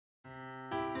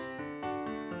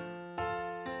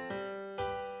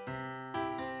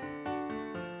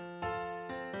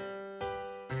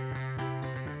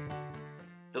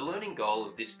learning goal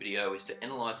of this video is to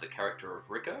analyse the character of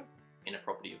Ricko in a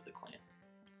property of the clan.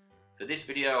 For this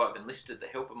video I've enlisted the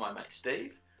help of my mate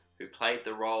Steve, who played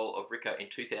the role of Ricko in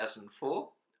 2004,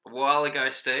 a while ago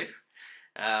Steve.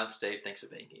 Steve, thanks for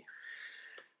being here.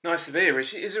 Nice to be here,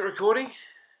 Richie. Is it recording?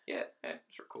 Yeah,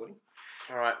 it's recording.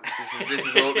 Alright, this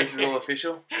is all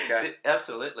official? Okay.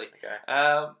 Absolutely.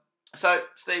 Okay. So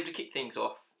Steve, to kick things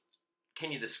off,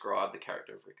 can you describe the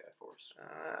character of Ricko for us?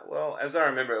 Well, as I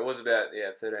remember, it was about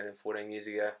 13 and 14 years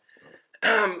ago.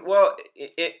 Well,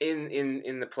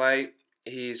 in the play,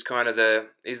 he's kind of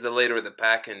he's the leader of the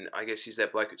pack, and I guess he's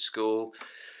that bloke at school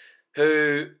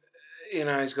who,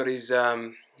 he's got his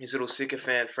little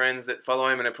sycophant friends that follow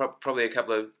him, and probably a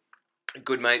couple of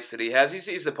good mates that he has.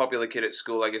 He's the popular kid at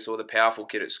school, I guess, or the powerful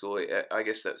kid at school. I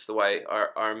guess that's the way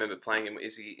I remember playing him.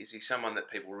 Is he someone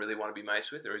that people really want to be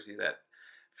mates with, or is he that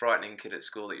frightening kid at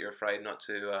school that you're afraid not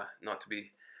to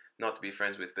be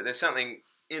friends with? But there's something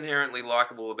inherently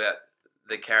likable about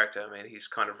the character. I mean, he's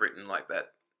kind of written like that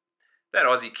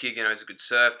Aussie kid. He's a good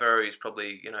surfer. He's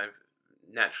probably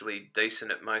naturally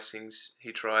decent at most things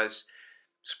he tries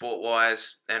sport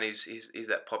wise, and he's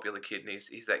that popular kid, and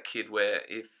he's that kid where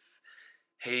if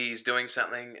he's doing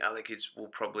something, other kids will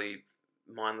probably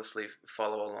mindlessly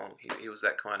follow along. He was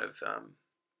that kind of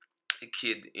a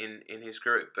kid in his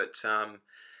group, but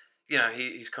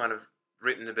he's kind of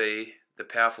written to be the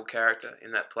powerful character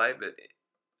in that play, but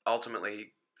ultimately he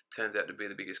turns out to be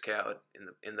the biggest coward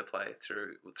in the play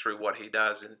through what he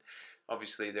does. And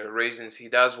obviously there are reasons he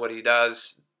does what he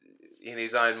does in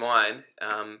his own mind,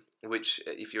 which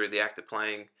if you're the actor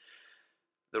playing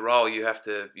the role, you have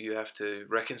to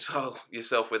reconcile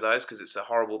yourself with those, because it's a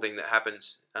horrible thing that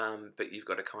happens. But you've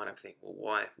got to kind of think,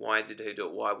 well, why did he do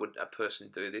it? Why would a person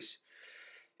do this?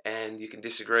 And you can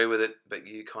disagree with it, but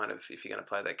you kind of, if you're going to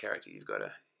play that character, you've got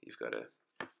to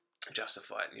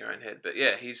justify it in your own head. But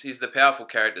yeah, he's the powerful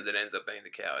character that ends up being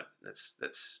the coward.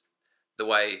 That's the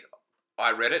way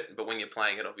I read it. But when you're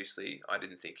playing it, obviously, I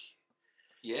didn't think.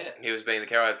 Yeah, he was being the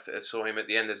character. I saw him at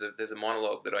the end. There's a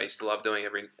monologue that I used to love doing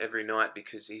every night,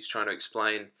 because he's trying to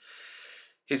explain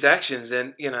his actions,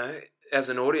 and as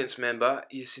an audience member,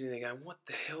 you're sitting there going, "What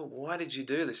the hell? Why did you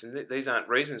do this?" And these aren't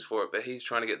reasons for it, but he's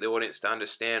trying to get the audience to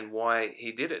understand why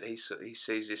he did it. He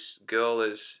sees this girl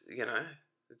as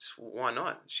it's why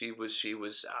not? She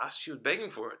was asked. She was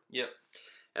begging for it. Yep.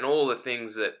 And all the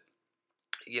things that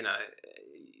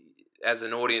as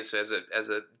an audience, as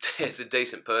a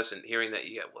decent person, hearing that,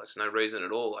 you go, well, it's no reason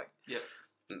at all. Like, yep.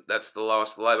 That's the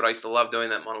lowest of the low. But I used to love doing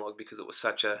that monologue, because it was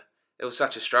such a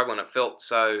struggle, and it felt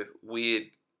so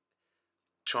weird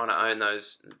trying to own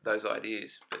those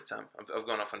ideas. But I've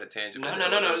gone off on a tangent. No.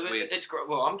 It's great.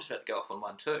 Well, I'm just about to go off on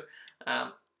one too,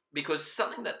 because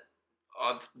something that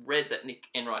I've read that Nick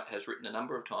Enright has written a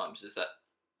number of times is that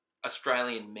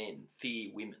Australian men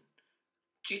fear women.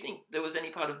 Do you think there was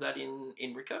any part of that in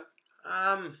Ricko?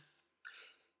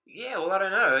 Yeah, well, I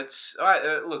don't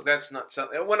know. Look, that's not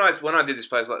something. When I did this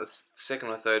play, it was like the second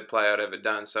or third play I'd ever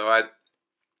done, so I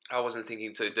wasn't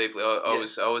thinking too deeply. I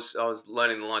was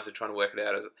learning the lines and trying to work it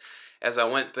out as I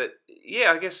went. But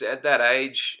yeah, I guess at that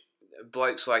age,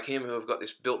 blokes like him who have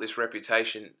built this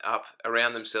reputation up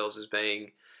around themselves as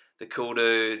being the cool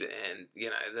dude, and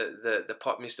the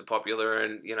Mr. Popular,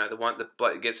 and the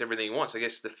bloke that gets everything he wants. I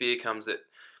guess the fear comes that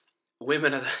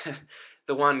women are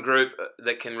the one group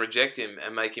that can reject him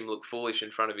and make him look foolish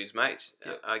in front of his mates.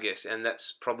 Yep. I guess, and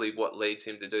that's probably what leads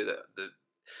him to do the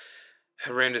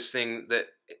horrendous thing that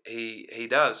he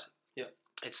does. Yeah,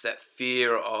 it's that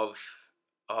fear of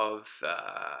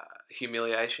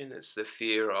humiliation. It's the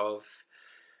fear of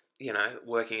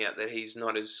working out that he's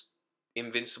not as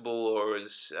invincible or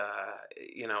as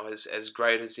as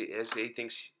great as he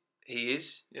thinks he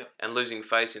is. Yeah, and losing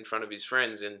face in front of his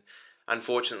friends. And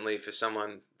unfortunately for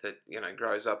someone that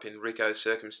grows up in Ricko's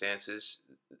circumstances,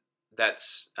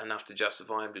 that's enough to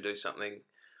justify him to do something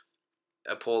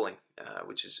appalling,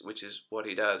 which is what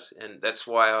he does. And that's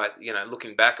why I,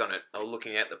 looking back on it, or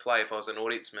looking at the play, if I was an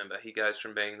audience member, he goes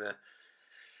from being the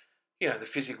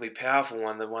physically powerful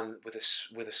one, the one with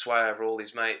a sway over all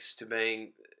his mates, to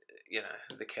being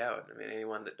the coward. I mean,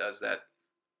 anyone that does that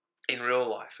in real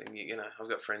life, and I've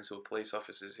got friends who are police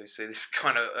officers who see this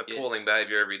kind of appalling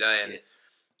behaviour every day, and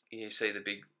you see the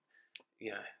big,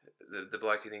 the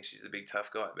bloke who thinks he's the big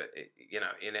tough guy. But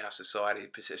in our society,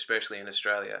 especially in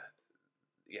Australia,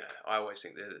 I always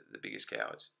think they're the biggest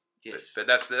cowards. Yes. But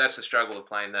that's the struggle of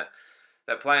playing that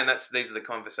play, and these are the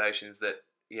conversations that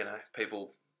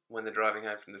people, when they're driving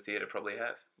home from the theatre, probably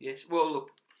have. Yes. Well, look,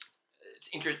 it's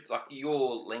interesting. Like,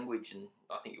 your language, and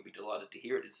I think you'll be delighted to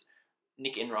hear it, is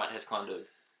Nick Enright has kind of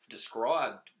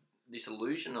described this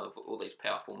illusion of all these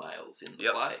powerful males in the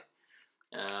Yep. play.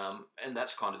 And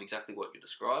that's kind of exactly what you're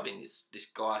describing, this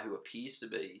guy who appears to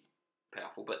be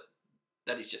powerful, but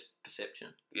that is just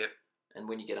perception. Yep. And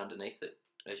when you get underneath it,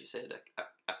 as you said,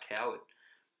 a coward.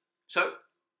 So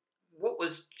what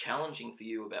was challenging for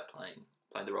you about playing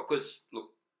the role? Because, look,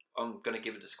 I'm going to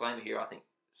give a disclaimer here. I think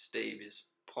Steve is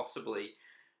possibly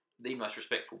the most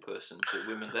respectful person to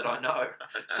women that I know.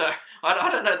 So I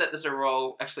don't know that there's a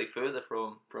role actually further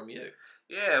from you.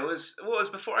 Yeah, it was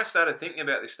before I started thinking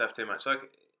about this stuff too much. Like,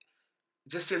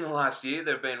 just in the last year,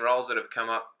 there have been roles that have come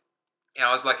up. You know,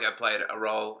 I was lucky I played a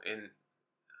role in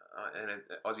an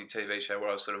Aussie TV show where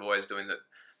I was sort of always doing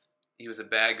he was a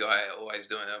bad guy, always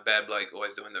doing a bad bloke,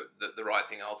 always doing the right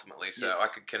thing ultimately. So Yes. I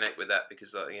could connect with that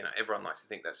because, you know, everyone likes to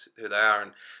think that's who they are,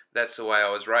 and that's the way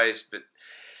I was raised. But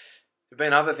there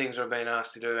have been other things I've been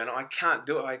asked to do, and I can't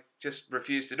do it. I just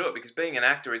refuse to do it because being an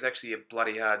actor is actually a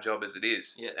bloody hard job as it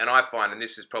is. Yeah. And I find, and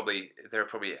this is there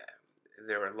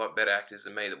are a lot better actors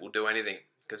than me that will do anything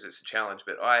because it's a challenge.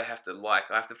 But I have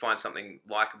to find something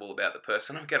likable about the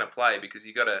person I'm going to play, because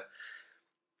you got to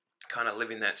kind of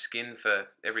live in that skin for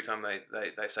every time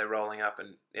they say rolling up,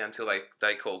 and until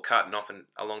they call cut, and often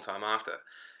a long time after.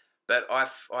 But I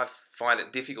find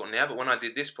it difficult now. But when I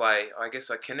did this play, I guess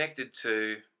I connected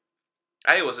to.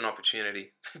 It was an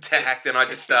opportunity to act, and I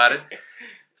just started.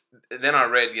 Then I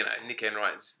read, Nick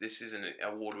Enright, this is an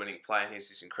award-winning play, and he's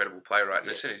this incredible playwright. And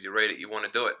Yes. as soon as you read it, you want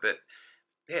to do it. But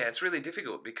yeah, it's really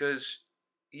difficult because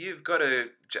you've got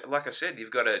to, like I said, you've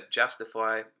got to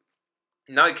justify.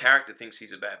 No character thinks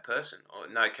he's a bad person, or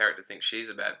no character thinks she's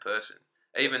a bad person.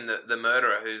 Even the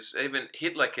murderer, even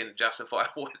Hitler can justify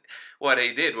what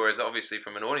he did, whereas obviously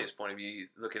from an audience point of view, you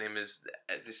look at him as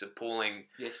this appalling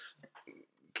Yes.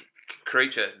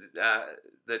 creature that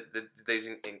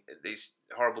these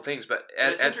horrible things. But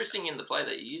it's interesting in the play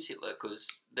that you use Hitler, because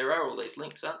there are all these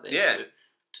links, aren't there? Yeah.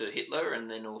 To Hitler, and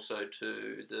then also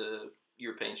to the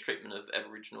Europeans' treatment of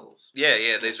Aboriginals. Yeah.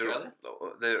 in These Australia.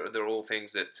 they're all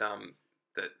things that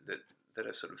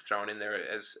are sort of thrown in there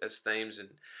as themes, and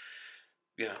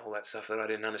all that stuff that I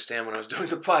didn't understand when I was doing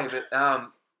the play. But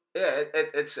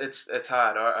it's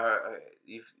hard.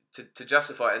 To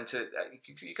justify it,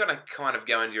 and you got to kind of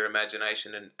go into your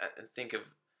imagination and think of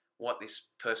what this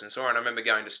person saw. And I remember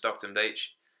going to Stockton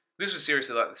Beach. This was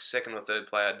seriously like the second or third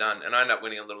play I'd done, and I ended up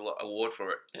winning a little award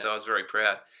for it. Yeah. So I was very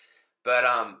proud. But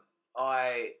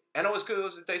it was good. It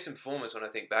was a decent performance when I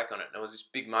think back on it. And it was this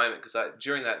big moment because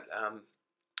during that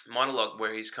monologue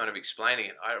where he's kind of explaining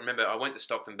it, I remember I went to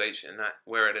Stockton Beach and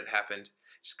where it had happened.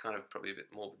 Just kind of probably a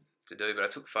bit more to do, but I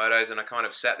took photos and I kind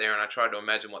of sat there and I tried to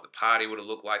imagine what the party would have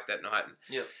looked like that night.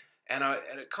 And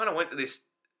it kind of went to this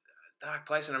dark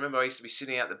place. And I remember I used to be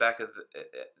sitting out the back of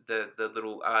the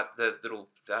little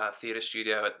theatre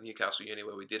studio at Newcastle Uni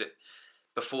where we did it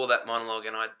before that monologue,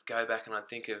 and I'd go back and I'd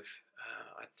think of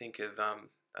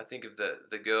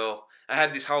the girl. I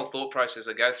had this whole thought process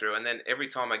I go through, and then every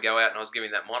time I go out and I was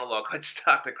giving that monologue, I'd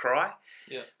start to cry.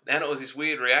 Yeah. And it was this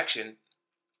weird reaction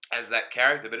as that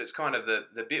character, but it's kind of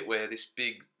the bit where this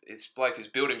bloke who's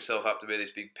built himself up to be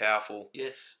this big, powerful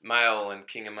male and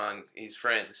king among his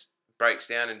friends breaks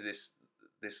down into this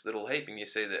little heap, and you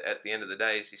see that at the end of the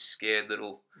day, he's this scared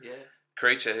little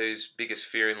creature whose biggest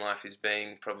fear in life is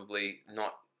being probably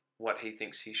not what he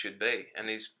thinks he should be, and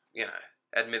he's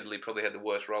admittedly probably had the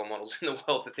worst role models in the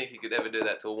world to think he could ever do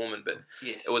that to a woman, but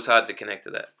it was hard to connect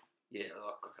to that. Yeah,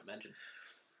 I can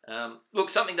imagine. Look,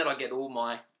 something that I get all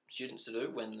my students to do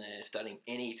when they're studying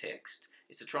any text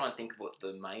is to try and think of what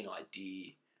the main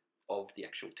idea of the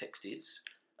actual text is.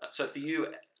 So for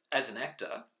you, as an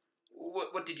actor,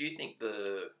 what did you think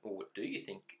what do you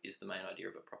think is the main idea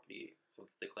of a property of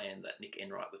the Clan that Nick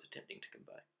Enright was attempting to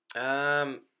convey?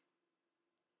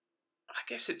 I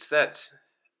guess it's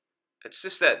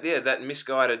just that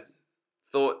misguided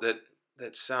thought that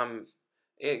it's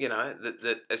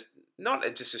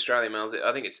not just Australian males.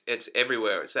 I think it's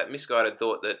everywhere. It's that misguided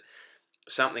thought that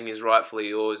something is rightfully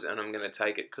yours, and I'm going to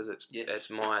take it because it's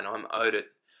mine. I'm owed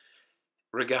it,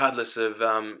 regardless of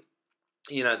the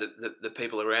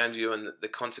people around you and the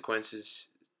consequences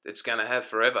it's going to have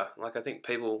forever. Like, I think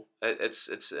people, it's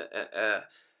a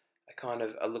kind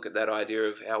of a look at that idea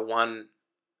of how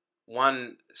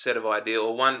one set of ideal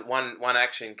or one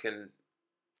action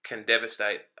can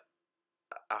devastate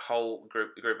a whole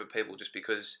group of people just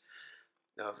because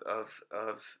of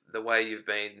the way you've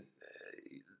been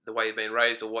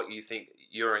raised or what you think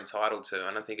you're entitled to.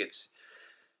 And I think it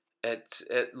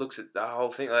looks at the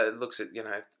whole thing. It looks at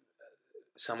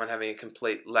someone having a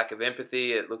complete lack of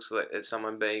empathy. It looks at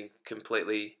someone being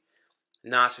completely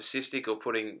narcissistic or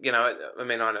putting I don't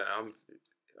know.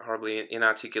 horribly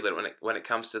inarticulate when it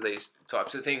comes to these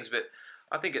types of things. But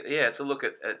I think it's a look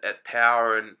at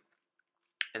power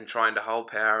and trying to hold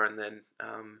power, and then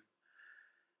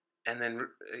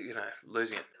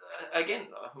losing it. Again,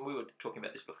 we were talking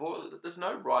about this before. There's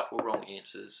no right or wrong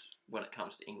answers when it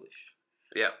comes to English.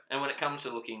 Yeah. And when it comes to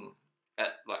looking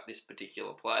at like this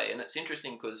particular play, and it's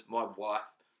interesting because my wife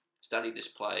studied this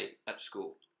play at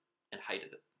school and hated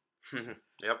it.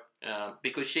 Yep.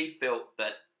 Because she felt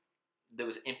that there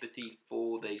was empathy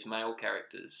for these male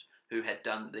characters who had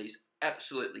done these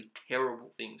absolutely terrible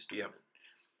things to women.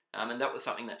 And that was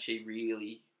something that she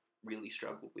really, really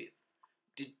struggled with.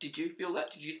 Did you feel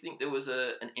that? Did you think there was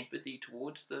an empathy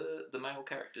towards the male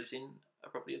characters in A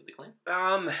Property of the Clan?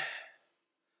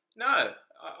 No.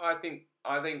 I think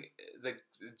the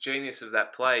genius of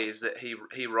that play is that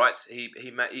he writes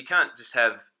you can't just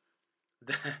have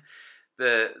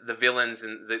the villains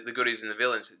and the goodies and the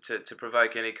villains to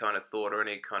provoke any kind of thought or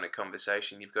any kind of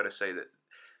conversation. You've got to see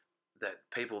that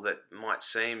people that might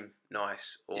seem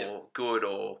nice or good,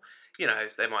 or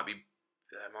they might be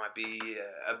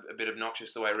a bit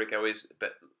obnoxious the way Ricko is,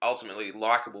 but ultimately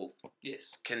likable.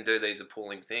 Yes, can do these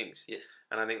appalling things. Yes,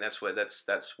 and I think that's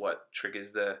what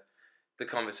triggers the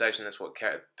conversation. That's what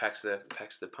packs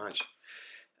the punch.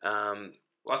 Well,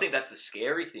 I think that's the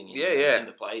scary thing in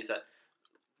the plays, that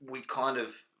we kind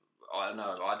of, I don't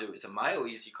know, I do as a male,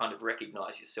 is you kind of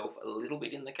recognise yourself a little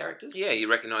bit in the characters. Yeah, you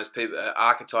recognise people,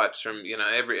 archetypes from,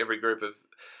 every group of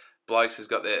blokes has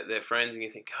got their friends, and you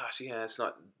think, gosh, it's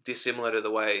not dissimilar to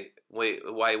the way we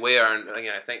are, and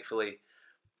thankfully,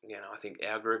 I think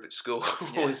our group at school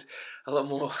was a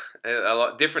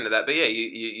lot different to that. But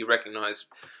you recognise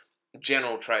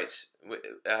general traits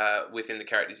within the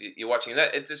characters you're watching.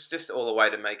 That it's just all the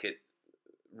way to make it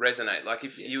resonate. Like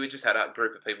if you just had a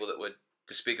group of people that were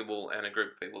despicable and a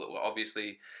group of people that were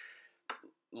obviously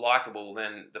likable,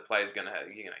 then the play is going to have,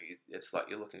 it's like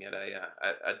you're looking at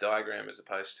a diagram as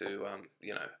opposed to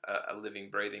a living,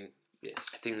 breathing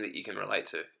thing that you can relate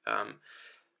to.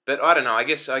 But I don't know. I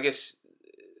guess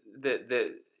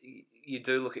that you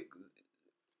do look at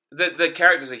the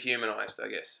characters are humanised, I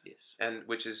guess. Yes. And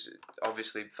which is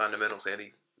obviously fundamental to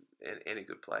any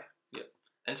good play. Yep.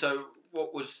 And so,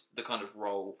 what was the kind of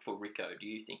role for Ricko, do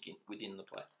you think, within the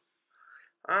play?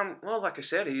 Well, like I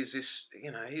said, he's this.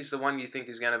 He's the one you think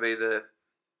is going to be the.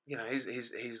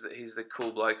 He's the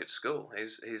cool bloke at school.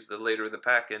 He's the leader of the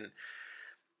pack, and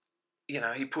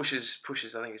he pushes.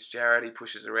 I think it's Jared. He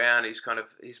pushes around. He's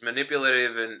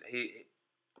manipulative, and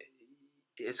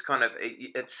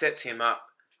it sets him up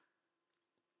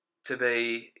to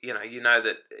be,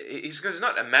 that he's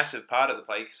not a massive part of the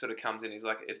play. He sort of comes in. He's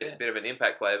like a bit of an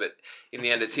impact player, but in the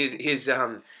end, it's his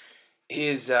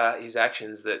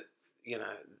actions that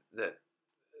that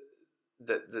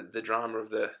the drama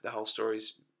of the whole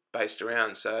story's based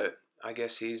around. So I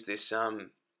guess he's this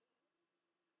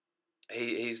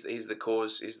he's the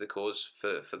cause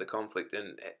for the conflict,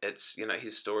 and it's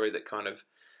his story that kind of,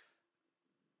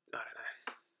 I don't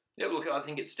know. Yeah, look, I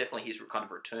think it's definitely his kind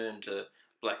of return to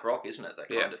Black Rock, isn't it? That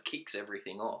kind of kicks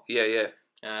everything off. Yeah.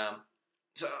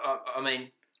 So I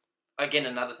mean, again,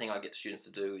 another thing I get students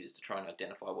to do is to try and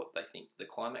identify what they think the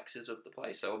climax is of the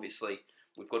play. So obviously,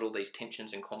 we've got all these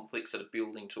tensions and conflicts that are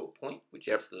building to a point, which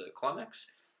is the climax.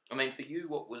 I mean, for you,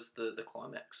 what was the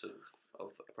climax of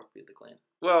A Property of the Clan?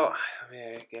 Well,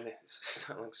 again, it's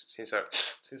so long since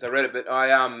I read it, but I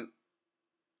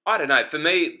don't know. For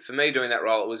me, doing that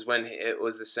role, it was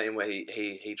the scene where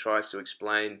he tries to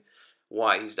explain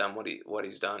why he's done what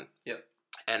he's done. Yep.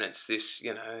 And it's this,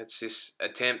 it's this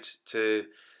attempt to,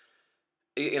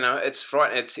 it's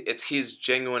frightening. It's his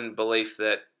genuine belief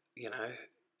that,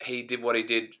 he did what he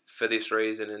did for this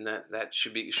reason, and that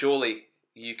should be, surely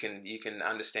you can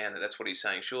understand that that's what he's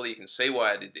saying. Surely you can see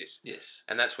why I did this. Yes.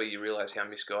 And that's where you realise how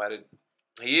misguided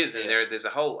he is. And there's a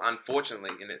whole,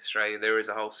 unfortunately, in Australia, there is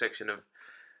a whole section of,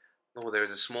 there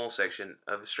is a small section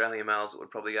of Australian males that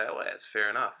would probably go, well, that's fair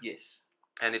enough. Yes.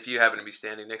 And if you happen to be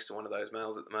standing next to one of those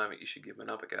males at the moment, you should give him an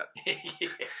uppercut.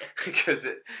 Because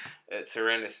it's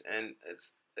horrendous, and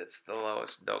it's the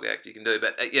lowest dog act you can do.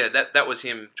 But that was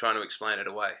him trying to explain it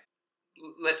away.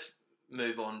 Let's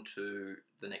move on to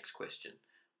the next question,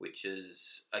 which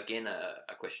is, again,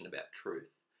 a question about truth.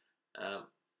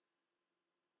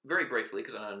 Very briefly,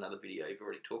 because I know in another video you've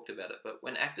already talked about it, but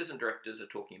when actors and directors are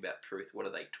talking about truth, what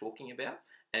are they talking about?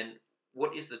 And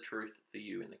what is the truth for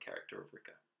you in the character of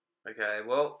Ricko? Okay,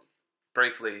 well,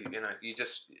 briefly,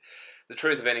 the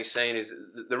truth of any scene is,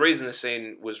 the reason the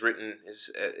scene was written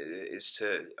is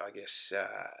to, I guess,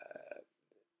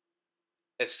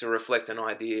 it's to reflect an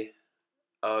idea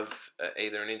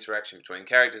either an interaction between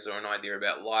characters or an idea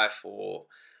about life or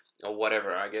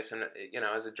whatever, I guess. And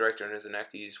as a director and as an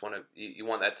actor, you just want to you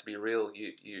want that to be real.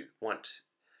 You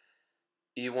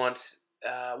want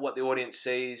what the audience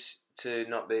sees to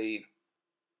not be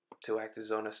two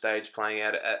actors on a stage playing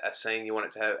out a scene. You want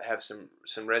it to have some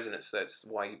resonance. That's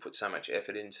why you put so much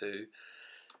effort into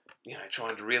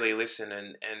trying to really listen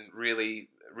and really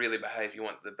behave. You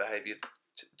want the behaviour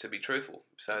to be truthful,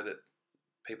 so that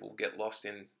people get lost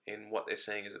in what they're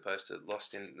seeing as opposed to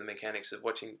lost in the mechanics of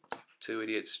watching two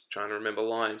idiots trying to remember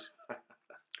lines.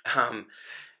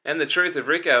 And the truth of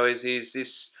Ricko is he's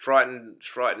this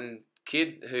frightened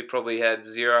kid who probably had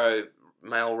zero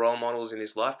male role models in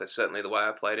his life. That's certainly the way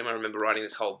I played him. I remember writing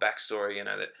this whole backstory,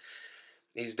 that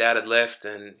his dad had left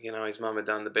and, his mum had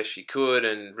done the best she could,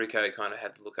 and Ricko kind of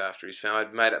had to look after his family.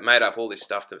 I'd made up all this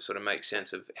stuff to sort of make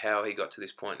sense of how he got to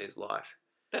this point in his life.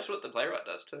 That's what the playwright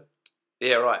does too.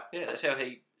 Yeah, right. Yeah, that's how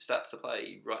he starts the play.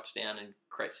 He writes down and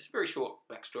creates this very short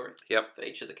backstory for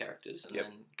each of the characters, and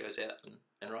then goes out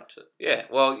and writes it. Yeah,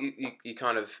 well, you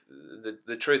kind of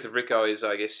the truth of Ricko is,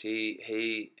 I guess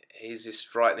he's this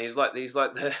frightened. He's like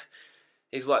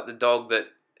the dog that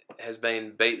has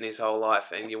been beaten his whole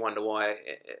life, and you wonder why.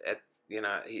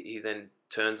 He then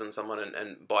turns on someone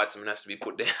and bites them and has to be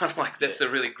put down. Like that's a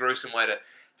really gruesome way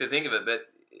to think of it. But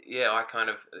yeah, I kind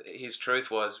of his truth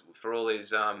was for all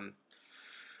his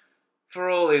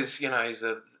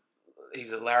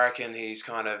he's a larrikin. He's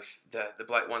kind of the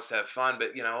bloke wants to have fun,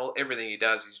 but everything he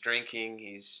does, he's drinking,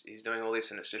 he's doing all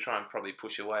this, and it's to try and probably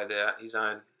push away his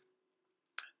own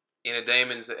inner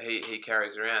demons that he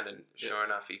carries around. And sure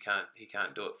enough, he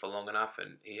can't do it for long enough,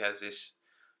 and he has this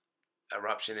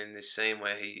eruption in this scene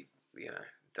where he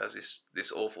does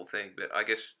this awful thing. But I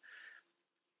guess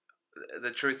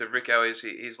the truth of Ricko is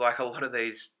he's like a lot of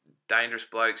these dangerous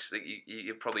blokes that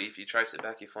you probably, if you trace it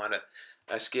back, you find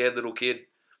a scared little kid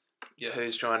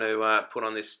who's trying to put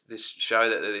on this show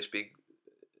that they're this big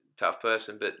tough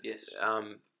person, but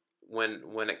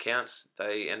when it counts,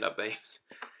 they end up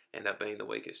being the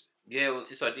weakest. Yeah, well, it's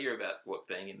this idea about what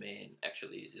being a man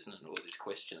actually is, isn't it? Or this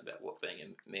question about what being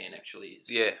a man actually is.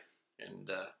 Yeah. And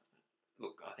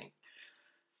look, I think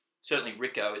certainly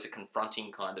Ricko is a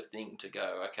confronting kind of thing to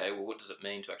go, okay, well, what does it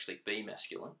mean to actually be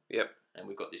masculine? Yep. And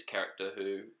we've got this character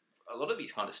who, a lot of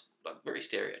these kind of like very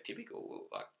stereotypical,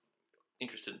 like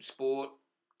interested in sport.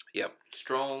 Yep.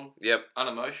 Strong. Yep.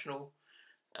 Unemotional.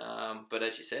 But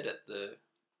as you said,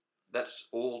 that's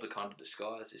all to kind of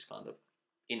disguise this kind of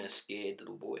inner scared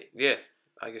little boy. Yeah,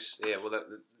 I guess. Yeah, well,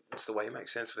 that's the way you make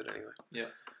sense of it, anyway. Yeah.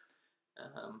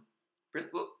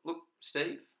 Look,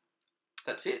 Steve,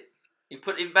 that's it.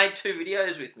 You've made 2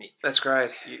 videos with me. That's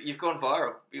great. You've gone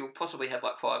viral. You'll possibly have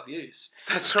like 5 views.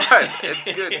 That's right. It's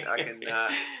good. I can.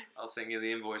 I'll send you the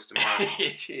invoice tomorrow.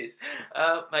 Cheers,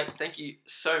 mate. Thank you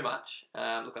so much.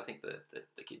 Look, I think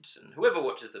the kids and whoever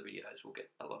watches the videos will get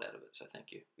a lot out of it. So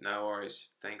thank you. No worries.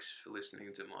 Thanks for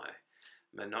listening to my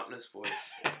monotonous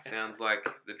voice. It sounds like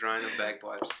the drone of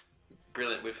bagpipes.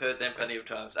 Brilliant. We've heard them plenty of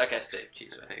times. Okay, Steve.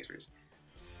 Cheers, mate. Thanks, Rich.